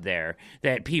talent there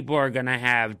that people are going to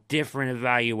have different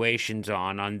evaluations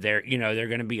on their, they're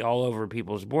going to be all over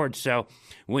people's boards. So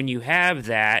when you have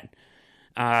that,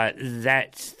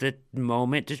 that's the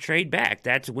moment to trade back.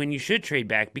 That's when you should trade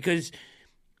back, because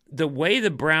the way the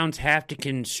Browns have to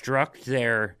construct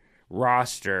their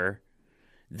roster,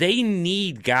 they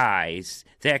need guys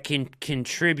that can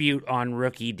contribute on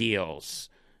rookie deals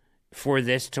for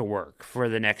this to work for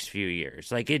the next few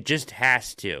years. Like, it just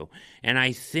has to. And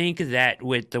I think that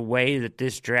with the way that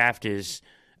this draft is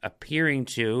appearing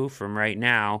to, from right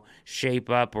now, shape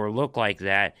up or look like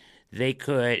that, they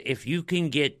could, if you can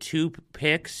get 2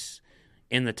 picks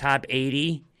in the top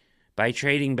 80 by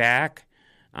trading back,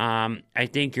 I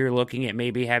think you're looking at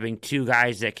maybe having 2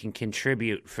 guys that can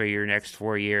contribute for your next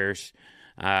 4 years.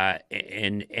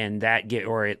 And that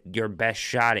your best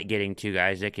shot at getting 2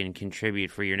 guys that can contribute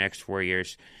for your next 4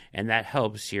 years, and that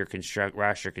helps your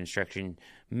roster construction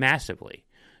massively.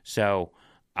 So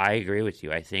I agree with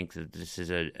you. I think that this is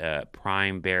a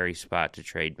prime Barry spot to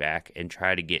trade back and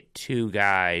try to get 2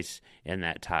 guys in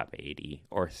that top 80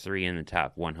 or 3 in the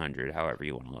top 100, however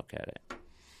you want to look at it.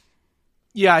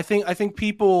 Yeah, I think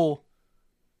people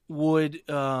would.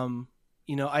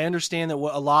 I understand that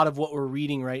a lot of what we're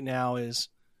reading right now is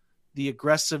the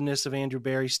aggressiveness of Andrew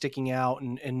Berry sticking out,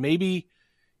 and maybe,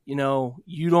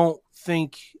 you don't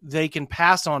think they can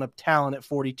pass on a talent at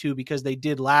 42 because they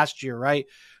did last year, right?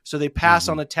 So they pass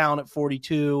on a talent at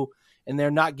 42, and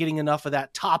they're not getting enough of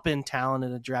that top-end talent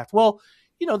in a draft. Well,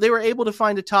 they were able to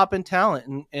find a top-end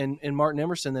talent in Martin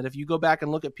Emerson that if you go back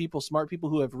and look at smart people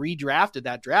who have redrafted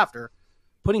that drafter,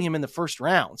 putting him in the first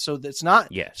round. So that's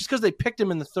not just because they picked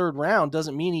him in the third round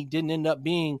doesn't mean he didn't end up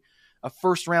being a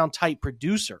first round type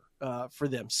producer for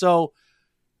them. So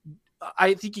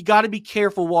I think you got to be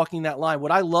careful walking that line.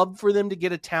 Would I love for them to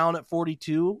get a talent at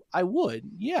 42? I would.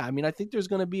 Yeah. I mean, I think there's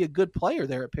going to be a good player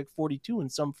there at pick 42 in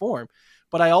some form,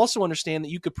 but I also understand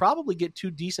that you could probably get 2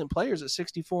 decent players at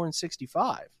 64 and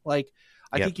 65. Like,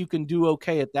 I think you can do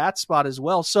okay at that spot as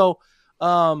well. So,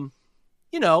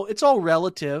 it's all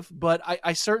relative, but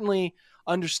I certainly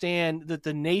understand that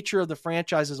the nature of the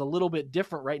franchise is a little bit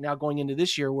different right now going into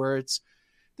this year, where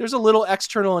there's a little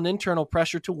external and internal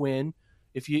pressure to win.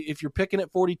 If you're picking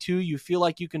at 42, you feel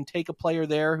like you can take a player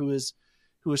there who is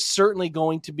certainly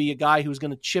going to be a guy who's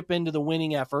going to chip into the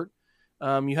winning effort.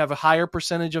 You have a higher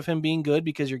percentage of him being good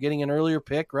because you're getting an earlier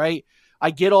pick, right?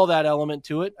 I get all that element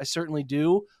to it. I certainly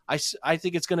do. I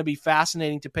think it's going to be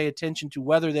fascinating to pay attention to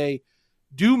whether they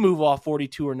do move off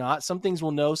 42 or not. Some things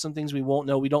we'll know, some things we won't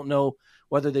know. We don't know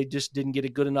whether they just didn't get a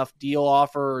good enough deal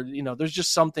offer, or, there's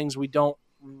just some things we don't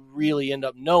really end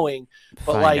up knowing.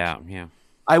 But Find out, yeah.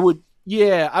 I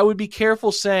would be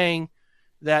careful saying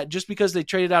that just because they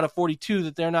traded out of 42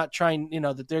 that they're not trying,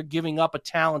 that they're giving up a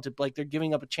talented, like they're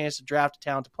giving up a chance to draft a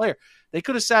talented player. They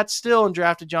could have sat still and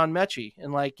drafted John Mechie,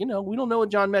 and we don't know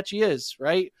what John Mechie is,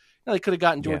 right? They could have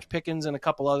gotten George Pickens, and a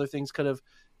couple other things could have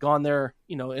gone there,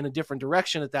 in a different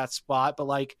direction at that spot. But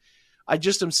like, I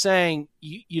just am saying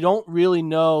you don't really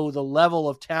know the level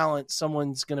of talent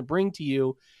someone's going to bring to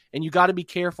you. And you got to be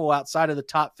careful outside of the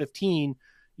top 15,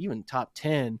 even top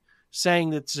 10, saying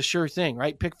that it's a sure thing,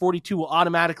 right? Pick 42 will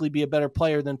automatically be a better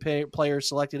player than players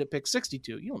selected at pick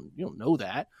 62. You don't know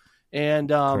that. And,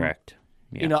 correct.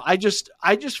 Yeah. I just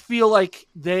feel like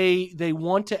they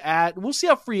want to add. We'll see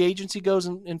how free agency goes,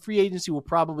 and free agency will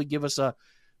probably give us a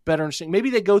better understanding. Maybe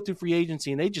they go through free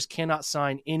agency and they just cannot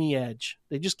sign any edge.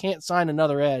 They just can't sign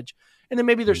another edge, and then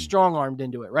maybe they're strong armed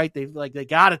into it, right? They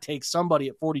got to take somebody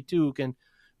at 42 who can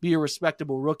be a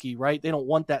respectable rookie, right? They don't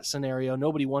want that scenario.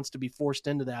 Nobody wants to be forced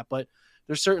into that, but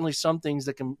there's certainly some things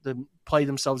that can play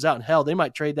themselves out. And hell, they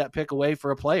might trade that pick away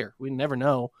for a player. We never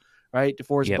know. Right,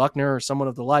 DeForest Buckner or someone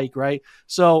of the like, right?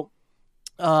 So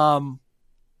I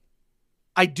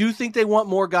do think they want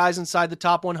more guys inside the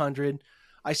top 100.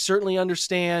 I certainly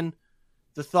understand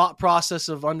the thought process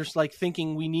of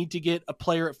thinking we need to get a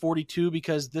player at 42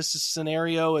 because this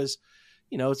scenario is,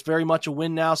 it's very much a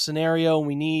win now scenario, and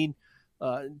we need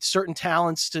certain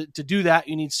talents to do that.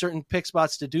 You need certain pick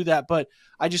spots to do that. But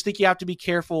I just think you have to be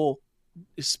careful,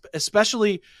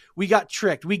 especially we get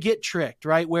tricked,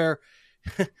 right? Where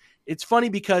it's funny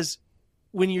because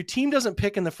when your team doesn't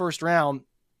pick in the first round,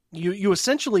 you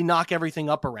essentially knock everything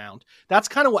up around. That's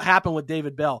kind of what happened with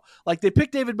David Bell. Like, they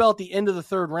picked David Bell at the end of the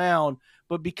third round,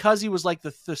 but because he was like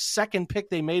the second pick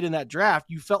they made in that draft,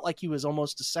 you felt like he was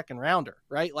almost a second rounder,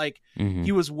 right? Like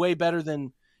he was way better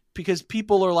because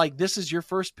people are like, this is your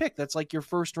first pick. That's like your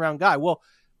first round guy. Well,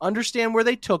 understand where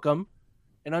they took him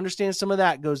and understand some of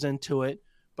that goes into it.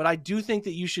 But I do think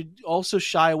that you should also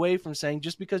shy away from saying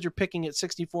just because you're picking at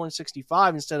 64 and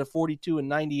 65 instead of 42 and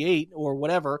 98 or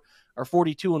whatever, or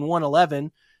 42 and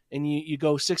 111, and you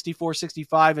go 64,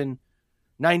 65 and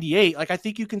 98. Like, I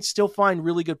think you can still find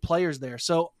really good players there.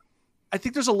 So I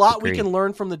think there's a lot we can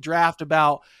learn from the draft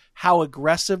about how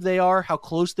aggressive they are, how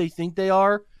close they think they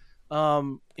are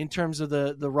in terms of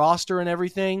the roster and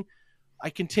everything. I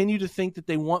continue to think that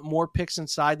they want more picks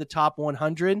inside the top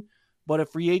 100. But if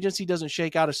free agency doesn't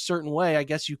shake out a certain way, I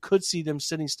guess you could see them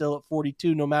sitting still at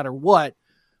 42 no matter what.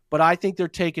 But I think they're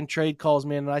taking trade calls,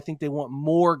 man, and I think they want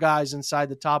more guys inside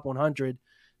the top 100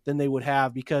 than they would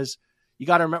have, because you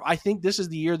got to remember, I think this is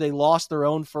the year they lost their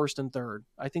own first and third.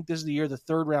 I think this is the year the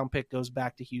third round pick goes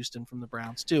back to Houston from the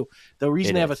Browns too. The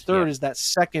reason they have a third is that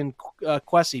second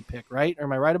Kwesi pick, right? Or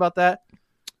am I right about that?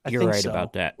 You're right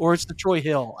about that. Or it's the Troy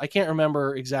Hill. I can't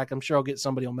remember exactly. I'm sure I'll get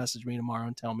somebody will message me tomorrow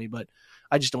and tell me, but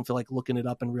I just don't feel like looking it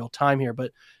up in real time here.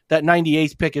 But that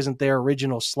 98th pick isn't their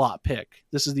original slot pick.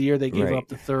 This is the year they gave up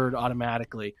the third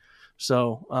automatically.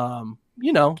 So,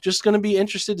 just going to be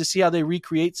interested to see how they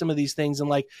recreate some of these things, and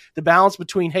like the balance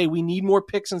between, hey, we need more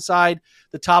picks inside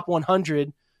the top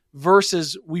 100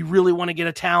 versus we really want to get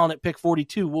a talent at pick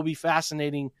 42 will be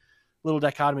fascinating little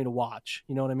dichotomy to watch.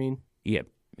 You know what I mean? Yep.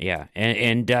 Yeah.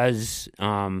 And does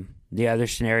the other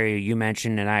scenario you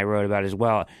mentioned and I wrote about as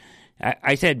well,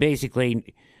 I said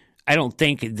basically I don't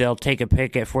think they'll take a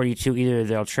pick at 42. Either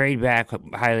they'll trade back,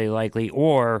 highly likely,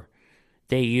 or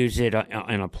they use it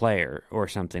in a player or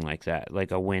something like that,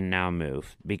 like a win now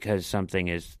move, because something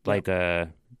is like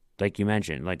you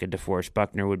mentioned, like a DeForest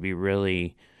Buckner would be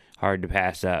really hard to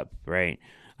pass up, right?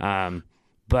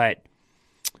 But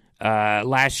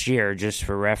last year, just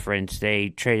for reference, they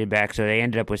traded back, so they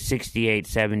ended up with 68,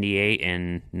 78,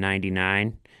 and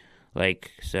 99.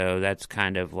 So that's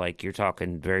kind of like you're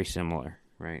talking very similar,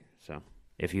 right? So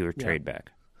if you were trade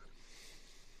back.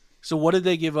 So what did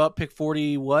they give up? Pick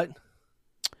 40 what?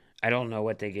 I don't know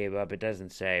what they gave up. It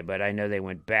doesn't say, but I know they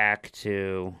went back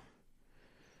to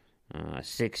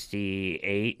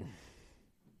 68,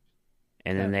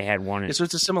 and then they had one. So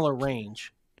it's a similar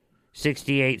range.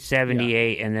 68,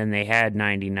 78, and then they had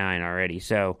 99 already.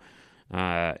 So,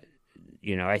 I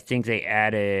think they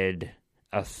added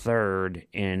a third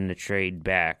in the trade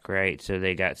back, right? So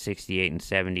they got 68 and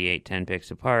 78, 10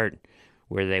 picks apart,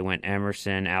 where they went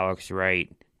Emerson, Alex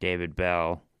Wright, David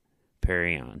Bell,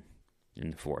 Perrion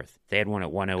in the fourth. They had one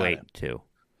at 108 too.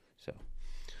 So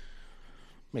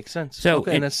makes sense. So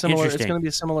okay, and it's similar. It's going to be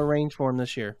a similar range for him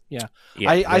this year. Yeah,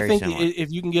 I think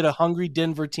if you can get a hungry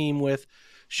Denver team with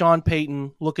Sean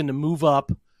Payton looking to move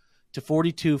up to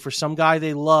 42 for some guy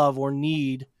they love or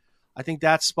need, I think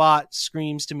that spot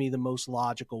screams to me the most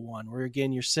logical one, where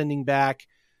again, you're sending back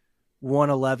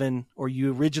 111, or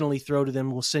you originally throw to them,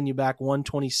 we'll send you back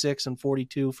 126 and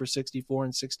 42 for 64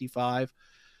 and 65.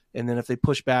 And then if they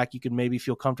push back, you could maybe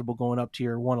feel comfortable going up to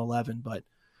your 111, but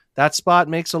that spot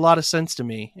makes a lot of sense to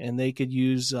me. And they could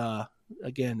use,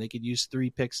 they could use 3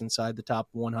 picks inside the top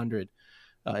 100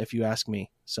 if you ask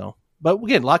me. So But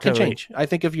again, a lot can Totally. change. I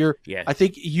think Yeah. I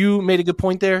think you made a good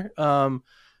point there.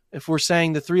 If we're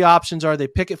saying the three options are they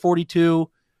pick at 42,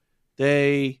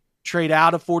 they trade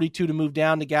out of 42 to move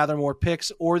down to gather more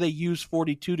picks, or they use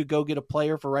 42 to go get a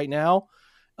player for right now.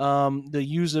 They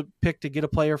use a pick to get a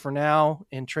player for now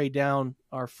and trade down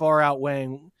are far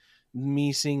outweighing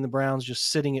me seeing the Browns just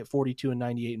sitting at 42 and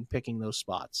 98 and picking those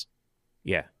spots.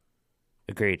 Yeah,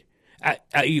 agreed.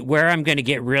 Where I'm going to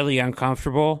get really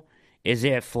uncomfortable is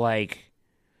if like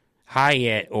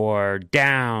Hyatt or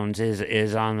Downs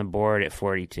is on the board at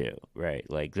 42, right?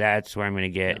 Like that's where I'm going to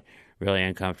get really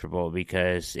uncomfortable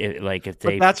because if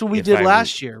they. But that's what we did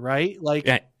last year, right? Like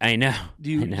I know.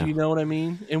 Do you know what I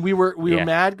mean? And we were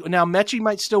mad. Now Mechie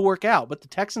might still work out, but the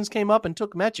Texans came up and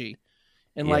took Mechie,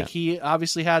 and like he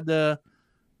obviously had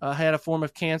had a form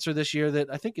of cancer this year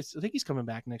that I think he's coming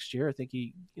back next year. I think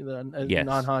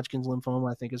non-Hodgkin's lymphoma,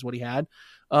 I think is what he had.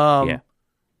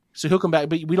 So he'll come back,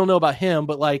 but we don't know about him.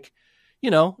 But like,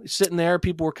 sitting there,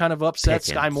 people were kind of upset.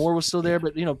 Pickens. Sky Moore was still there,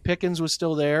 but Pickens was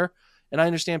still there, and I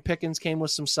understand Pickens came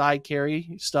with some side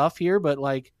carry stuff here, but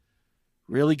like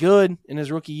really good in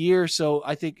his rookie year. So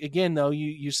I think again, though,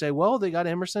 you say, well, they got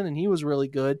Emerson and he was really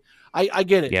good. I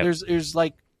get it. Yep. There's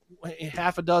like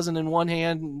half a dozen in one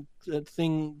hand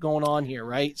thing going on here,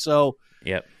 right? So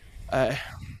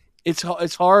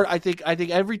it's hard. I think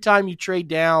every time you trade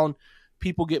down,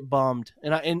 people get bummed,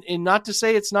 and not to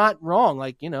say it's not wrong.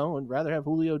 Like I'd rather have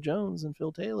Julio Jones than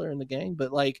Phil Taylor in the game,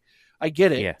 but like I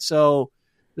get it. Yeah. So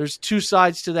there's two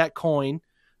sides to that coin.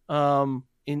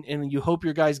 And you hope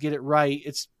your guys get it right.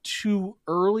 It's too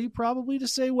early probably to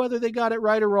say whether they got it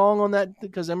right or wrong on that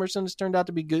because Emerson has turned out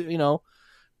to be good,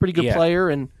 pretty good player,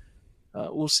 and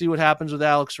we'll see what happens with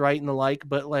Alex Wright and the like.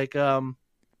 But like, I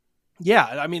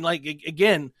mean, like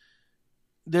again,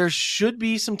 there should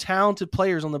be some talented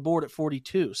players on the board at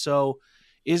 42. So,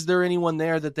 is there anyone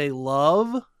there that they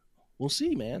love? We'll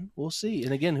see, man. We'll see.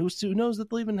 And again, who knows that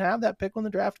they'll even have that pick when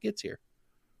the draft gets here.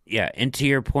 Yeah, and to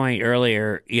your point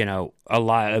earlier, a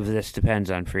lot of this depends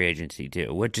on free agency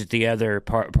too, which is the other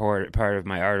part of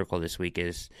my article this week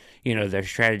is, their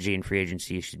strategy in free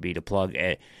agency should be to plug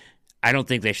it. I don't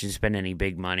think they should spend any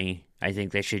big money. I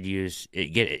think they should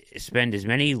spend as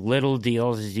many little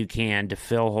deals as you can to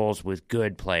fill holes with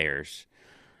good players.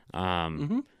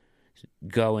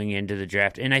 Going into the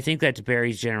draft. And I think that's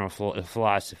Barry's general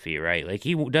philosophy, right? Like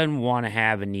he doesn't want to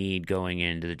have a need going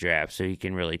into the draft so he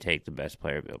can really take the best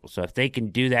player available. So if they can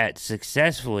do that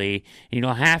successfully, you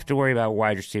don't have to worry about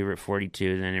wide receiver at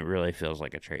 42, then it really feels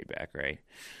like a trade back, right?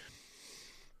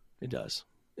 It does.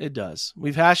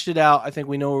 We've hashed it out. I think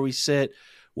we know where we sit.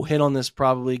 We'll hit on this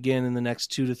probably again in the next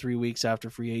 2 to 3 weeks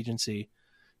after free agency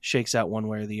shakes out one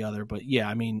way or the other. But yeah,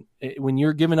 I mean, when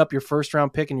you're giving up your first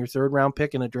round pick and your third round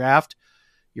pick in a draft,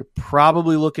 you're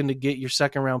probably looking to get your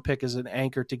second round pick as an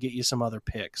anchor to get you some other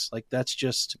picks. Like that's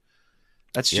just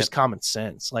common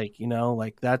sense. Like,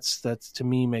 that's to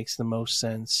me makes the most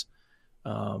sense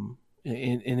in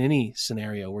any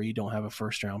scenario where you don't have a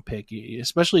first round pick,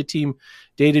 especially a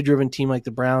data driven team like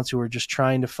the Browns who are just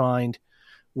trying to find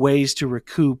ways to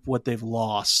recoup what they've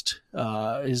lost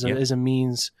as a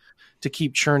means to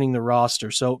keep churning the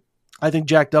roster. So I think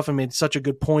Jack Duffin made such a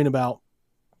good point about,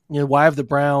 why have the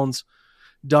Browns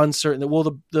done certain,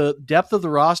 well, the depth of the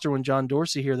roster when John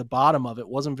Dorsey here, the bottom of it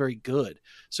wasn't very good.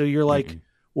 So you're like,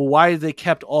 well, why have they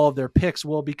kept all of their picks?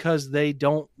 Well, because they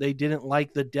didn't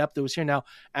like the depth that was here. Now,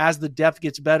 as the depth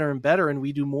gets better and better, and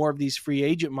we do more of these free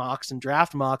agent mocks and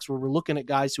draft mocks where we're looking at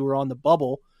guys who are on the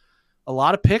bubble, a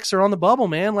lot of picks are on the bubble,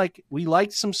 man. Like we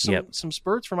liked some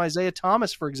spurts from Isaiah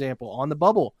Thomas, for example, on the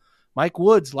bubble. Mike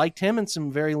Woods liked him in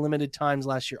some very limited times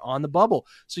last year on the bubble.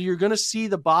 So you're going to see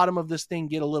the bottom of this thing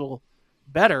get a little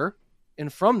better.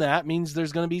 And from that means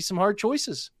there's going to be some hard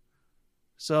choices.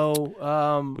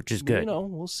 So, which is good.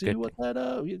 We'll see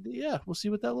we'll see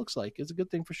what that looks like. It's a good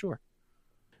thing for sure.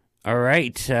 All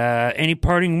right. Any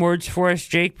parting words for us,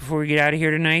 Jake, before we get out of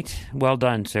here tonight? Well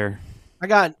done, sir. I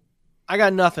got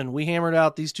nothing. We hammered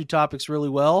out these two topics really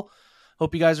well.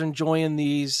 Hope you guys are enjoying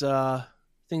these,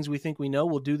 things we think we know.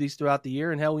 We'll do these throughout the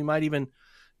year, and hell, we might even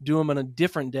do them on a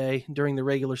different day during the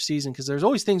regular season because there's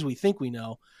always things we think we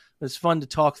know. It's fun to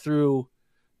talk through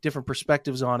different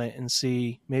perspectives on it and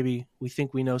see maybe we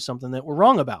think we know something that we're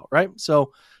wrong about, right?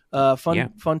 So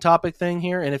fun topic thing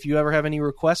here. And if you ever have any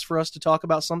requests for us to talk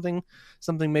about something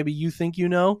maybe you think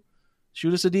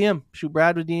shoot us a DM. Shoot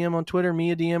Brad a DM on Twitter,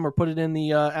 me a DM, or put it in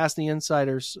the Ask the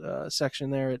Insiders section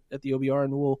there at the OBR,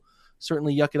 and we'll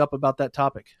certainly yuck it up about that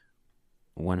topic.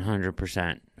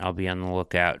 100%. I'll be on the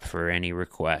lookout for any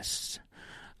requests.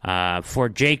 For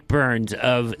Jake Burns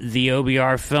of the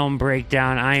OBR Film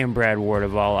Breakdown, I am Brad Ward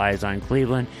of All Eyes on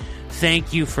Cleveland.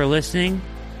 Thank you for listening.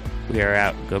 We are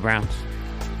out. Go Browns.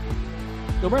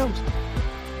 Go Browns.